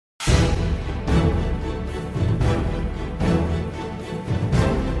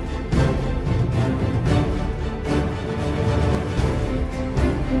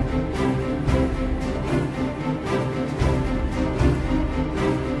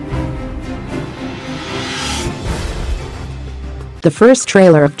The first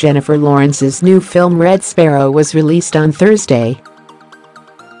trailer of Jennifer Lawrence's new film Red Sparrow was released on Thursday.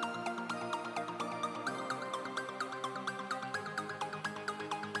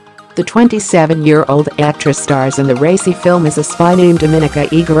 The 27-year-old actress stars in the racy film as a spy named Dominika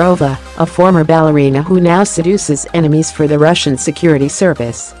Egorova, a former ballerina who now seduces enemies for the Russian security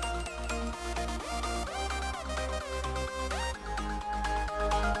service.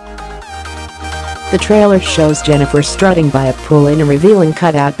 The trailer shows Jennifer strutting by a pool in a revealing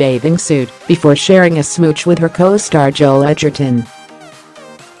cutout bathing suit before sharing a smooch with her co-star Joel Edgerton.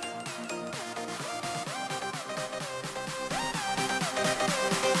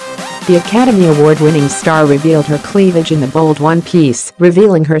 The Academy Award-winning star revealed her cleavage in the bold one-piece,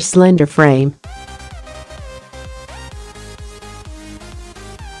 revealing her slender frame.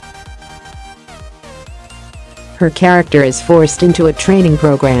 Her character is forced into a training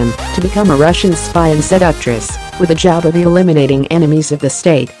program to become a Russian spy and seductress, with the job of eliminating enemies of the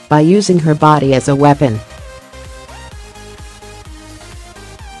state by using her body as a weapon.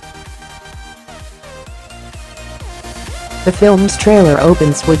 The film's trailer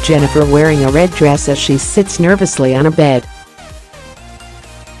opens with Jennifer wearing a red dress as she sits nervously on a bed.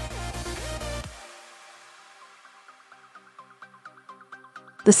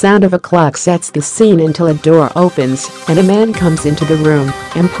 The sound of a clock sets the scene until a door opens and a man comes into the room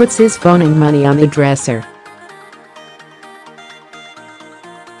and puts his phone and money on the dresser.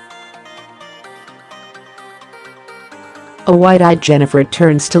 A wide-eyed Jennifer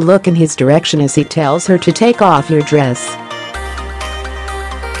turns to look in his direction as he tells her to take off your dress.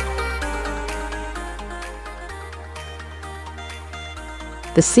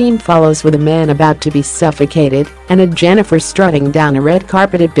 The scene follows with a man about to be suffocated and a Jennifer strutting down a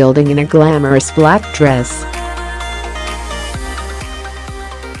red-carpeted building in a glamorous black dress.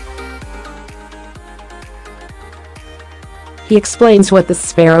 He explains what the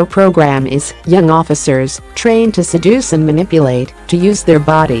Sparrow program is: young officers, trained to seduce and manipulate, to use their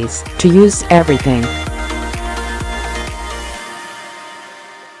bodies, to use everything.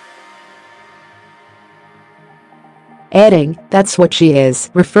 Adding, "That's what she is,"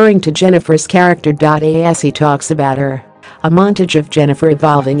 referring to Jennifer's character.A as he talks about her. A montage of Jennifer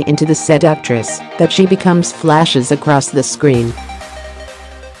evolving into the seductress that she becomes flashes across the screen.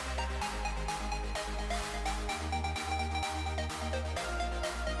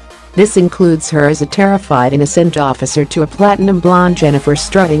 This includes her as a terrified innocent officer to a platinum blonde Jennifer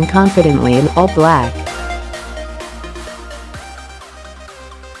strutting confidently in all black.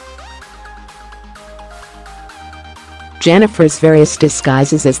 Jennifer's various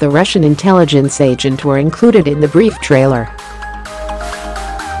disguises as the Russian intelligence agent were included in the brief trailer.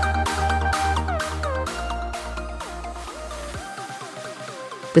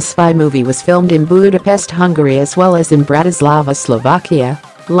 The spy movie was filmed in Budapest, Hungary as well as in Bratislava, Slovakia,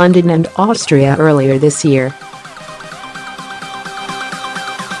 London and Austria earlier this year.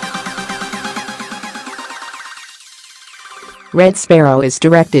 Red Sparrow is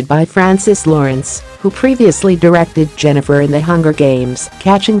directed by Francis Lawrence, who previously directed Jennifer in The Hunger Games: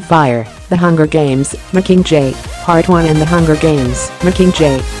 Catching Fire, The Hunger Games: Mockingjay Part 1 and The Hunger Games: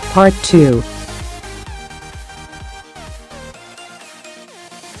 Mockingjay Part 2.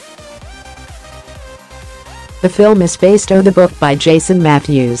 The film is based on the book by Jason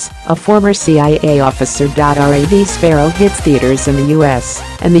Matthews, a former CIA officer. Red Sparrow hits theaters in the US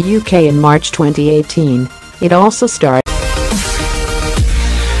and the UK in March 2018. It also stars